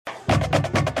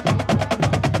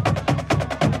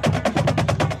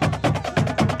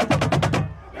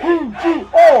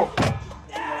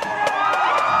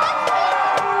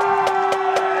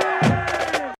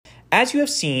As you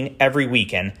have seen every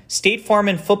weekend, State Farm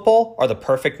and football are the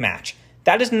perfect match.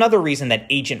 That is another reason that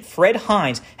agent Fred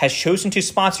Hines has chosen to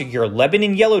sponsor your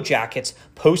Lebanon Yellow Jackets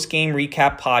post-game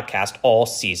recap podcast all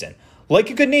season.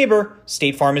 Like a good neighbor,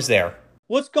 State Farm is there.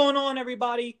 What's going on,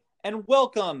 everybody? And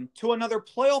welcome to another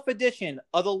playoff edition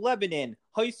of the Lebanon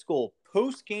High School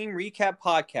post-game recap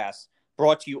podcast,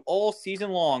 brought to you all season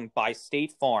long by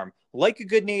State Farm. Like a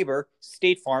good neighbor,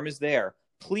 State Farm is there.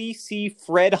 Please see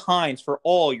Fred Hines for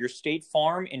all your State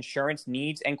Farm insurance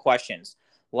needs and questions.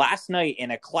 Last night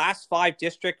in a Class 5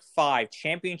 District 5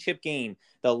 championship game,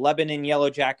 the Lebanon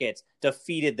Yellow Jackets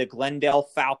defeated the Glendale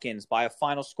Falcons by a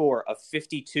final score of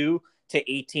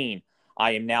 52-18.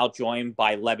 I am now joined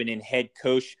by Lebanon head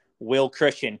coach Will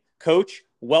Christian. Coach,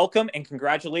 welcome and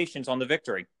congratulations on the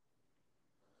victory.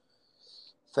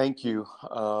 Thank you.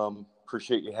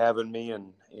 Appreciate you having me,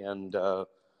 and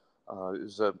it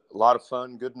was a lot of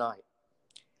fun. Good night.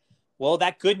 Well,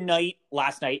 that good night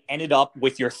last night ended up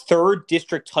with your third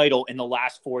district title in the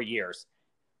last 4 years.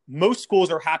 Most schools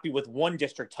are happy with one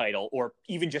district title or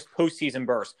even just postseason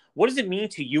bursts. What does it mean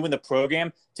to you and the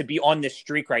program to be on this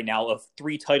streak right now of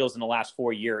 3 titles in the last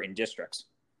 4 years in districts?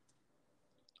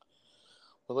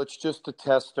 Well, it's just a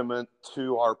testament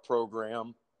to our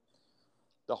program,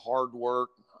 the hard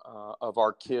work of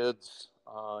our kids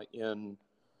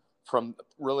from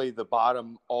really the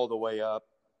bottom all the way up.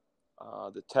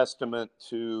 The testament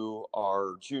to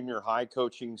our junior high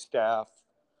coaching staff,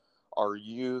 our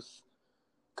youth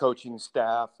coaching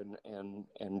staff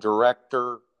and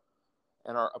director,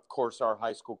 and of course our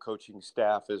high school coaching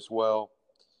staff as well,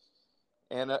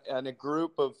 and a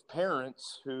group of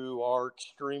parents who are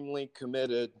extremely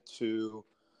committed to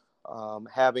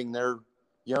having their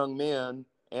young men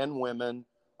and women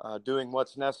doing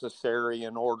what's necessary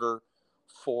in order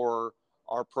for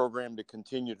our program to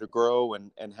continue to grow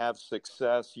and have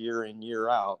success year in, year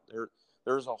out.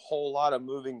 There's a whole lot of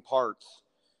moving parts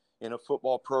in a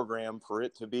football program for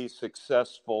it to be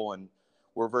successful, and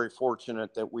we're very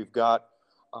fortunate that we've got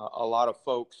a lot of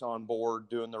folks on board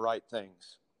doing the right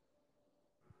things.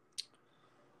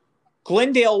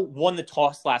 Glendale won the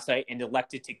toss last night and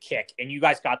elected to kick, and you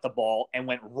guys got the ball and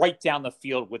went right down the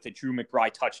field with a Drew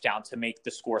McBride touchdown to make the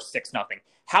score 6-0.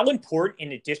 How important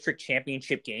in a district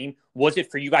championship game was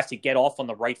it for you guys to get off on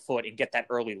the right foot and get that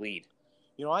early lead?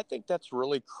 I think that's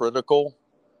really critical.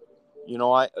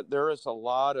 There is a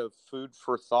lot of food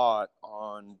for thought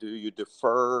on, do you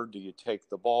defer? Do you take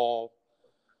the ball?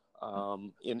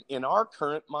 In our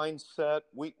current mindset,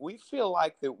 we feel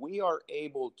like that we are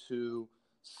able to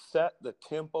set the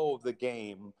tempo of the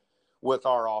game with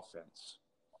our offense.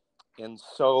 And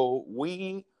so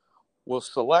we will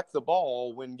select the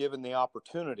ball when given the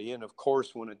opportunity. And of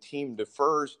course, when a team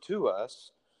defers to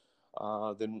us,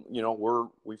 then,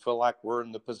 we feel like we're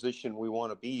in the position we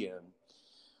want to be in.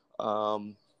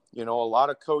 A lot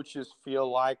of coaches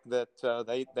feel like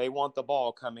that they want the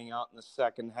ball coming out in the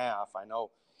second half. I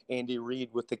know Andy Reid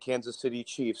with the Kansas City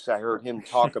Chiefs, I heard him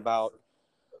talk about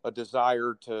a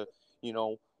desire to,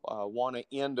 want to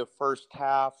end a first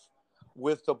half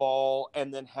with the ball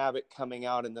and then have it coming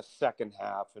out in the second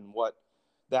half, and what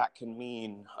that can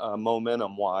mean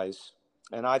momentum-wise.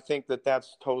 And I think that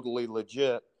that's totally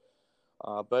legit.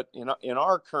 But in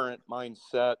our current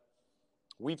mindset,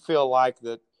 we feel like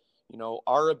that,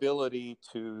 our ability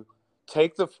to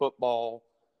take the football,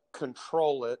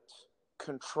 control it,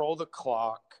 control the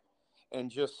clock, and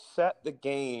just set the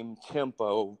game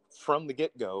tempo from the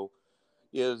get-go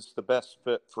is the best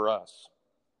fit for us.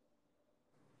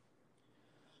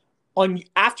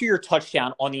 After your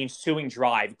touchdown on the ensuing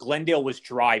drive, Glendale was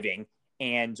driving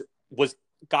and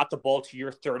got the ball to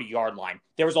your 30-yard line.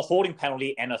 There was a holding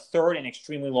penalty and a third and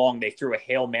extremely long. They threw a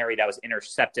Hail Mary that was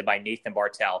intercepted by Nathan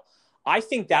Bartel. I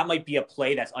think that might be a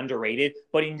play that's underrated,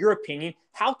 but in your opinion,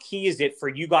 how key is it for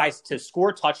you guys to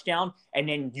score a touchdown and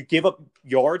then you give up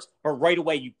yards, or right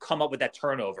away you come up with that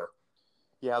turnover?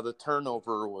 Yeah, the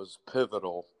turnover was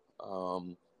pivotal.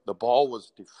 The ball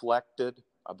was deflected,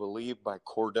 I believe, by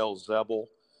Cordell Zebel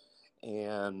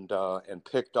and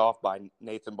picked off by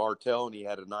Nathan Bartel, and he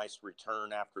had a nice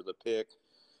return after the pick.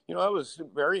 It was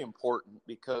very important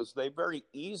because they very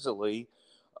easily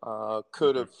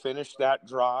could have finished that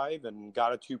drive and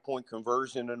got a 2-point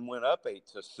conversion and went up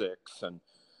 8-6. And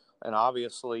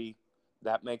obviously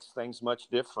that makes things much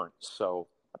different. So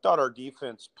I thought our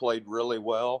defense played really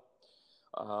well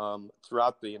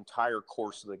throughout the entire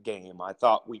course of the game. I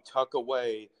thought we took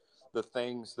away the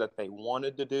things that they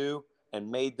wanted to do and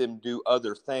made them do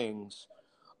other things.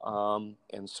 And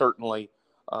certainly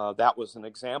that was an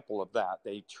example of that.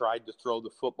 They tried to throw the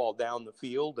football down the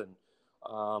field, and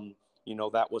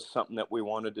that was something that we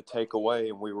wanted to take away,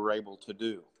 and we were able to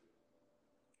do.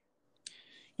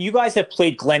 You guys have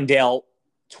played Glendale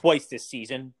twice this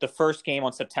season. The first game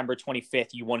on September 25th,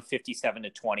 you won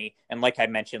 57-20. And like I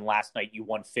mentioned last night, you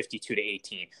won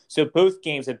 52-18. So both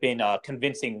games have been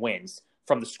convincing wins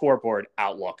from the scoreboard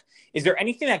outlook. Is there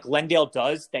anything that Glendale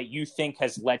does that you think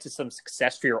has led to some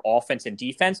success for your offense and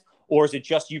defense? Or is it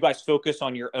just you guys focus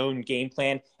on your own game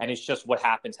plan and it's just what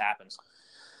happens?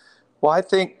 Well, I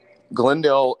think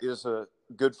Glendale is a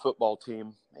good football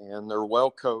team, and they're well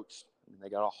coached. They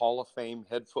got a Hall of Fame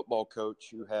head football coach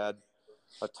who had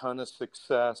a ton of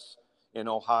success in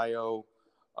Ohio.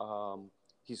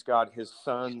 He's got his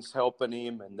sons helping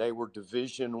him, and they were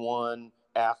Division I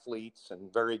athletes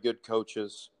and very good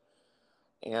coaches.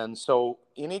 And so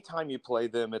anytime you play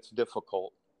them, it's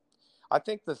difficult. I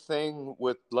think the thing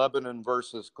with Lebanon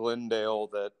versus Glendale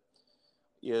that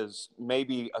is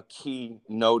maybe a key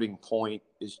noting point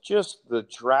is just the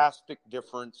drastic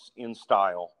difference in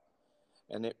style.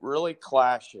 And it really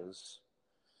clashes.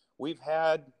 We've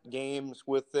had games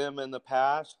with them in the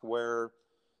past where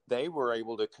they were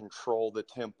able to control the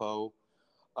tempo,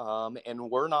 and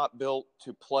we're not built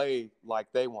to play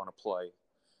like they want to play.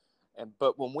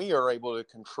 But when we are able to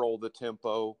control the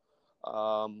tempo,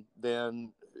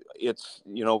 then it's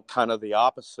kind of the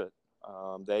opposite.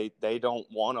 They don't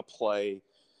want to play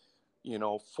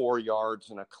 4 yards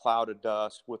in a cloud of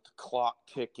dust with the clock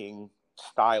ticking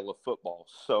style of football.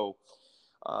 So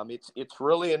it's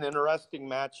really an interesting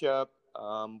matchup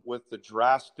with the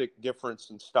drastic difference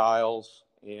in styles,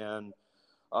 and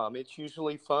it's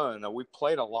usually fun. We've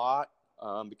played a lot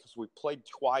because we played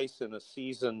twice in a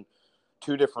season,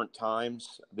 2 different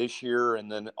times this year,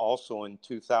 and then also in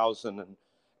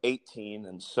 2018.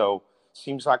 And so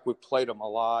seems like we've played them a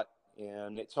lot,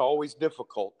 and it's always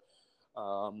difficult.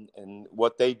 And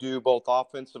what they do both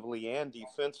offensively and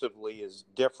defensively is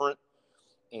different.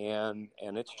 And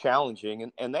it's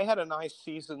challenging. And they had a nice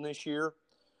season this year,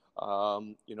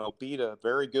 beat a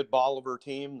very good Bolivar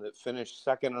team that finished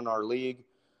second in our league.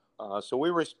 So we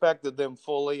respected them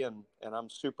fully, and I'm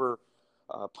super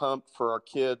pumped for our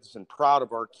kids and proud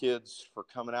of our kids for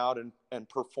coming out and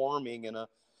performing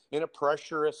in a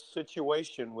pressurous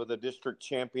situation with a district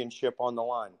championship on the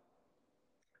line.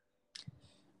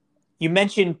 You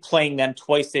mentioned playing them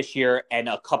twice this year and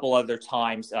a couple other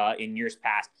times in years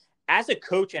past. As a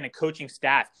coach and a coaching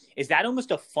staff, is that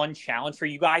almost a fun challenge for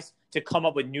you guys to come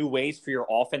up with new ways for your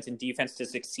offense and defense to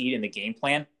succeed in the game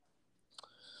plan?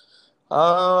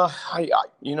 I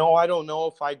don't know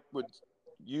if I would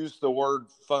use the word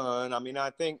fun. I mean, I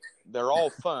think they're all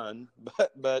fun,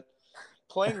 but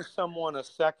playing someone a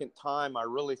second time, I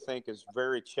really think is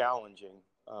very challenging.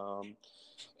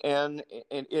 And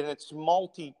it's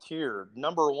multi-tiered.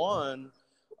 Number one,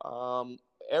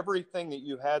 everything that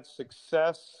you had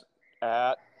success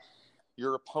at,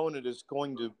 your opponent is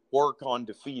going to work on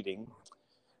defeating.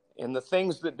 And the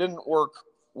things that didn't work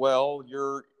well,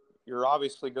 you're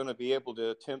obviously going to be able to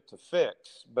attempt to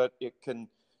fix, but it can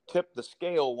tip the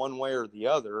scale one way or the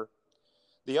other.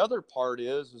 The other part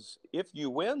is if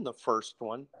you win the first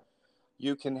one,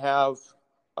 you can have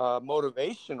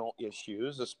motivational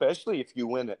issues, especially if you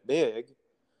win it big.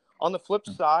 On the flip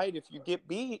side, if you get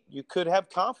beat, you could have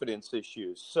confidence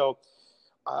issues. So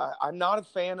I'm not a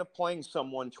fan of playing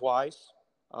someone twice,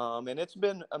 and it's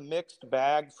been a mixed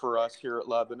bag for us here at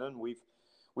Lebanon.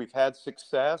 We've had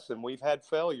success and we've had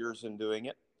failures in doing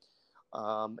it.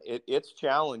 It's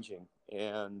challenging,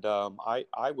 and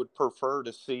I would prefer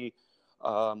to see,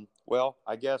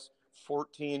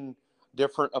 14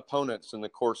 different opponents in the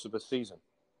course of a season.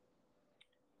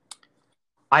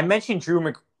 I mentioned Drew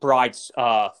McBride's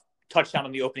touchdown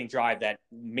on the opening drive that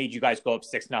made you guys go up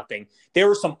 6-0. There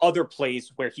were some other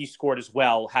plays where he scored as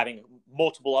well, having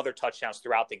multiple other touchdowns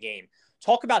throughout the game.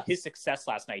 Talk about his success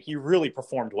last night. He really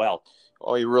performed well.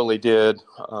 Oh, he really did.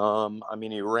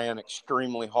 He ran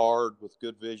extremely hard with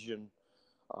good vision,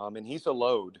 and he's a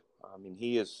load.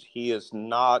 He is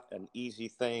not an easy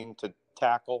thing to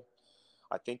tackle.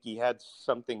 I think he had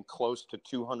something close to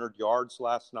 200 yards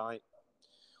last night.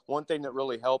 One thing that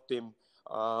really helped him,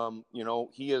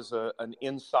 he is an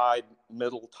inside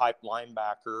middle type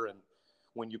linebacker. And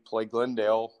when you play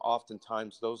Glendale,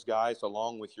 oftentimes those guys,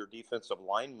 along with your defensive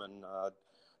linemen,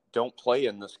 don't play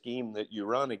in the scheme that you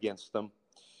run against them.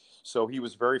 So he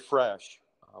was very fresh,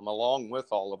 along with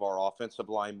all of our offensive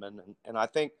linemen. And I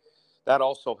think that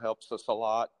also helps us a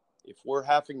lot. If we're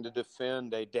having to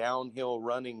defend a downhill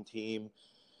running team,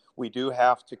 we do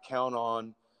have to count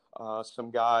on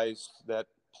some guys that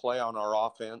play on our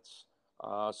offense.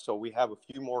 So we have a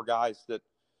few more guys that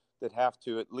have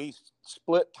to at least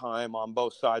split time on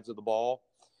both sides of the ball.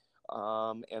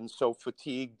 And so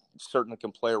fatigue certainly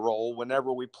can play a role.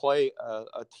 Whenever we play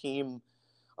a team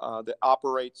that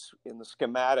operates in the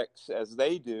schematics as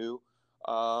they do,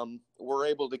 we're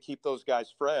able to keep those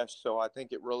guys fresh. So I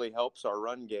think it really helps our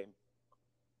run game.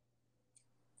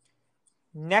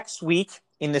 Next week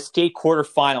in the state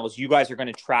quarterfinals, you guys are going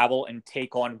to travel and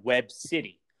take on Webb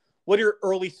City. What are your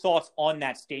early thoughts on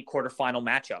that state quarterfinal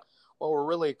matchup? Well, we're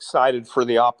really excited for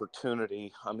the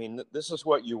opportunity. I mean, this is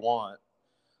what you want.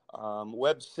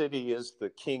 Webb City is the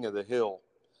king of the hill.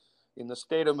 In the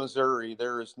state of Missouri,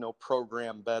 there is no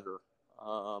program better.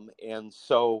 And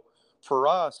so for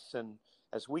us, and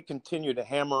as we continue to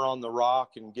hammer on the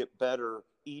rock and get better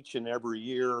each and every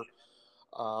year,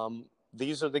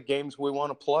 these are the games we want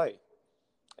to play.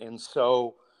 And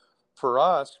so for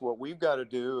us, what we've got to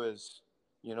do is,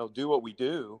 do what we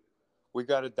do. We've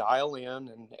got to dial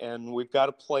in and we've got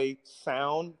to play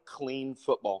sound, clean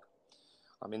football.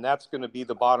 I mean, that's going to be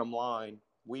the bottom line.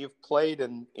 We have played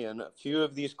in a few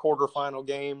of these quarterfinal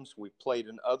games. We've played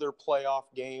in other playoff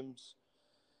games.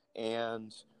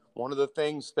 And one of the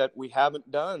things that we haven't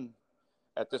done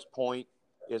at this point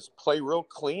is play real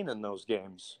clean in those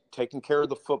games, taking care of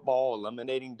the football,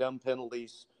 eliminating dumb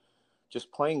penalties, just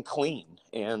playing clean.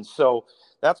 And so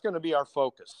that's going to be our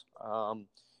focus.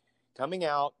 Coming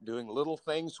out, doing little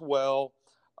things well,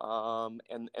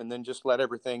 and then just let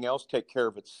everything else take care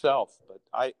of itself. But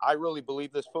I really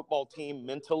believe this football team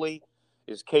mentally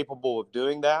is capable of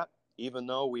doing that, even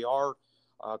though we are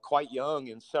quite young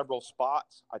in several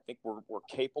spots. I think we're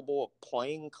capable of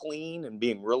playing clean and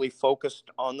being really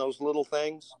focused on those little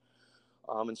things.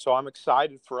 And so I'm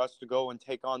excited for us to go and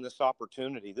take on this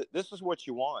opportunity. This is what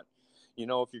you want.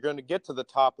 If you're going to get to the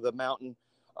top of the mountain,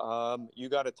 you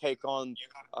got to take on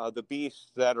the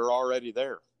beasts that are already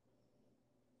there.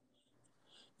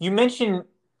 You mentioned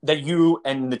that you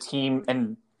and the team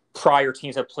and prior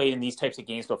teams have played in these types of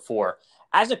games before.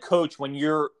 As a coach, when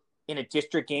you're in a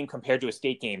district game compared to a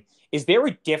state game, is there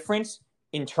a difference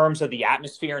in terms of the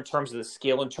atmosphere, in terms of the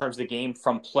skill, in terms of the game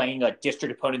from playing a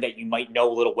district opponent that you might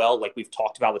know a little well, like we've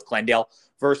talked about with Glendale,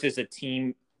 versus a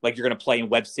team like you're going to play in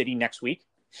Webb City next week?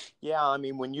 Yeah, I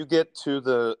mean, when you get to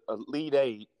the Elite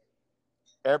Eight,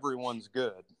 everyone's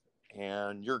good,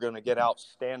 and you're going to get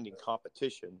outstanding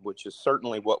competition, which is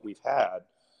certainly what we've had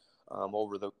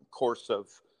over the course of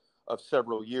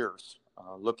several years.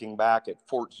 Looking back at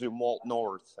Fort Zumwalt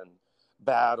North and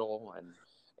Battle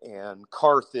and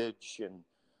Carthage and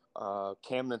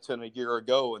Camdenton a year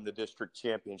ago in the district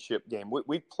championship game.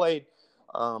 We've played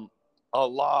a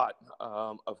lot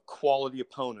of quality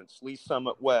opponents, Lee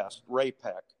Summit West,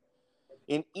 Ray-Pec.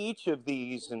 In each of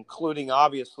these, including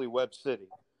obviously Webb City,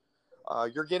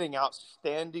 you're getting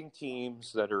outstanding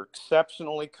teams that are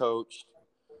exceptionally coached.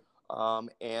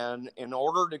 And in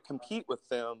order to compete with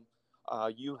them,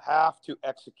 you have to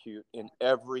execute in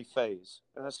every phase,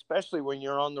 and especially when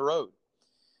you're on the road.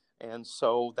 And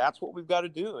so that's what we've got to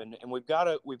do. And we've got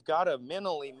to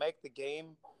mentally make the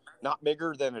game not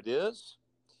bigger than it is,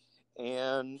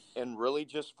 and really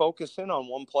just focus in on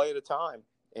one play at a time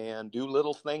and do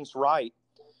little things right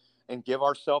and give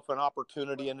ourselves an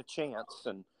opportunity and a chance.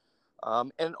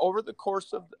 And over the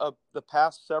course of the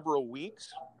past several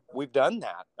weeks, we've done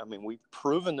that. I mean, we've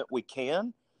proven that we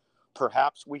can.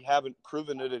 Perhaps we haven't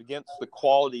proven it against the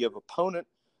quality of opponent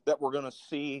that we're going to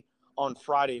see on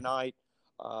Friday night,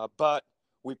 but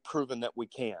we've proven that we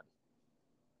can.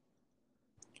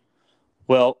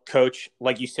 Well, Coach,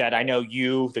 like you said, I know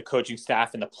you, the coaching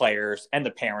staff, and the players and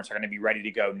the parents are going to be ready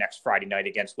to go next Friday night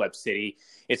against Webb City.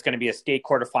 It's going to be a state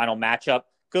quarterfinal matchup.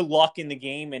 Good luck in the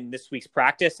game and this week's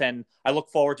practice, and I look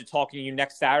forward to talking to you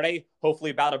next Saturday,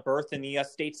 hopefully about a berth in the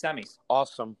state semis.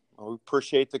 Awesome. We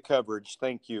appreciate the coverage.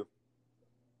 Thank you.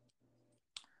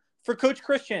 For Coach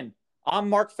Christian, I'm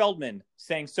Mark Feldman,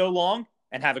 saying so long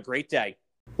and have a great day.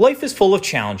 Life is full of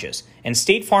challenges, and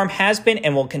State Farm has been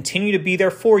and will continue to be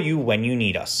there for you when you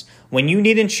need us. When you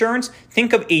need insurance,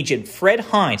 think of Agent Fred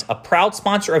Hines, a proud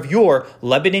sponsor of your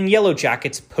Lebanon Yellow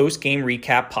Jackets post-game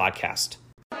recap podcast.